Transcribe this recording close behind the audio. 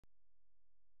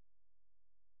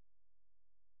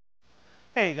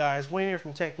Hey guys, Wayne here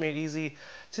from Tech Made Easy.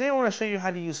 Today I want to show you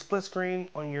how to use split screen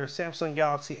on your Samsung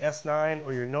Galaxy S9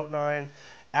 or your Note 9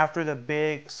 after the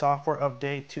big software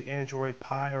update to Android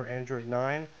Pie or Android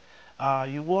 9.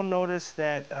 You will notice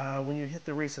that when you hit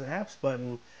the recent apps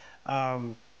button,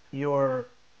 your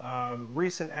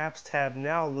recent apps tab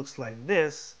now looks like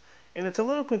this. And it's a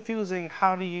little confusing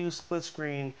how to use split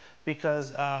screen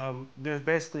because there's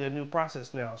basically a new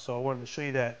process now. So I wanted to show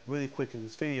you that really quick in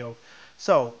this video.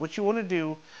 So what you want to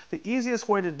do, the easiest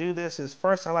way to do this is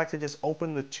first I like to just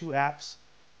open the two apps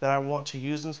that I want to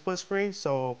use in split screen.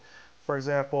 So for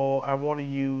example, I want to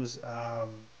use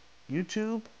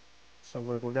YouTube. So I'm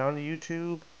going to go down to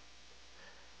YouTube.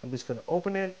 I'm just going to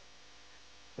open it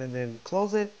and then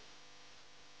close it.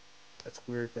 That's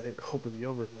weird that it opened the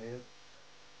overlay.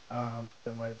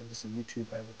 That might have been just a YouTube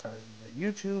advertisement.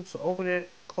 YouTube, so open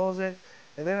it, close it,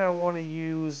 and then I want to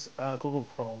use Google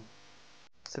Chrome.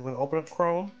 So I'm going to open up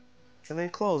Chrome and then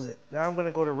close it. Now I'm going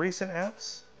to go to recent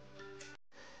apps.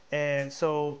 And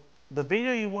so the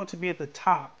video you want to be at the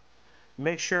top,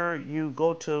 make sure you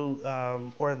go to,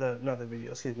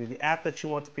 the app that you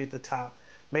want to be at the top,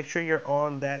 make sure you're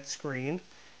on that screen.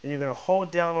 And you're going to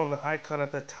hold down on the icon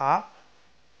at the top.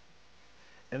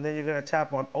 And then you're going to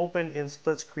tap on Open in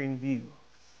Split Screen View.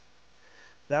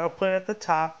 That'll put it at the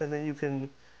top, and then you can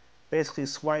basically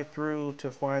swipe through to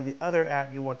find the other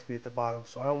app you want to be at the bottom.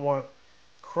 So I want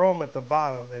Chrome at the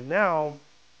bottom, and now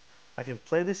I can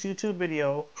play this YouTube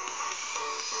video.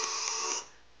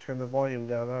 Turn the volume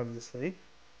down, obviously.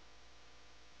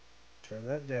 Turn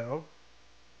that down.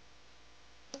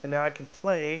 And now I can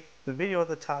play the video at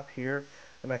the top here,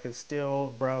 and I can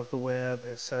still browse the web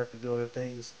and start to do other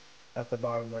things at the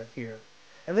bottom right here.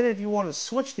 And then if you want to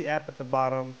switch the app at the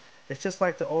bottom, it's just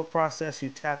like the old process. You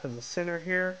tap in the center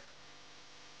here.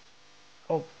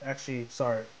 Oh, actually,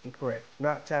 sorry, incorrect.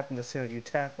 Not tap in the center. You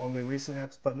tap on the recent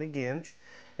apps button again.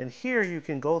 And here you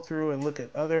can go through and look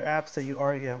at other apps that you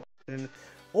already have open.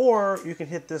 Or you can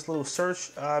hit this little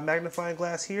search magnifying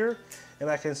glass here, and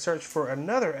I can search for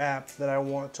another app that I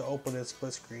want to open in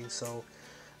split screen. So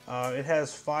it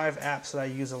has 5 apps that I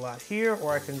use a lot here,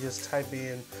 or I can just type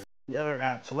in the other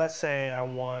app. So let's say I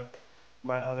want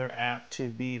my other app to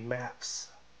be Maps.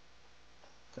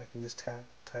 So I can just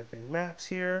type in Maps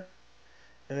here,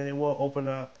 and then it will open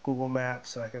up Google Maps,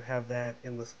 so I can have that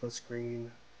in the split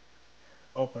screen.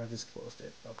 Open, I just closed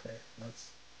it. Okay, let's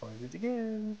find it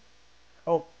again.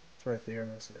 Oh, it's right there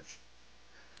in the search.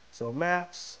 So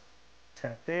Maps,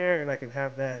 tap there, and I can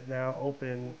have that now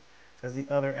open as the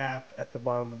other app at the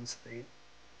bottom of the screen.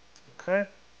 Okay.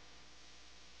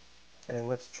 And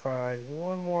let's try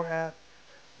one more app.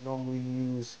 I normally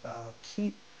use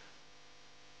Keep.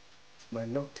 It's my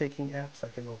note-taking app, so I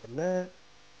can open that.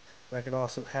 And I can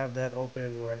also have that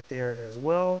open right there as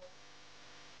well,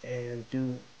 and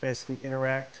do basically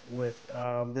interact with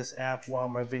this app while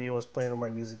my video is playing or my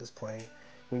music is playing.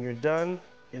 When you're done,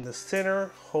 in the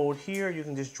center, hold here. You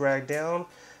can just drag down,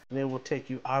 and it will take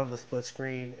you out of the split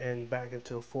screen and back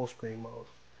into a full screen mode.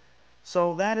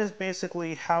 So that is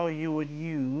basically how you would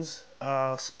use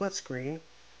split screen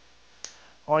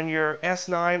on your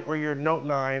S9 or your Note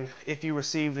 9 if you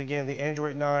received, again, the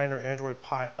Android 9 or Android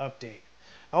Pie update.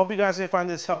 I hope you guys did find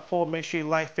this helpful. Make sure you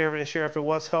like, favorite, and share if it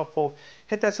was helpful.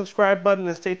 Hit that subscribe button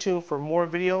and stay tuned for more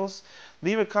videos.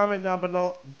 Leave a comment down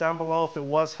below if it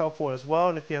was helpful as well.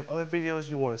 And if you have other videos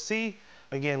you want to see,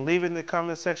 again, leave it in the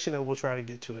comment section and we'll try to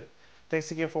get to it.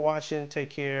 Thanks again for watching. Take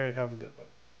care and have a good one.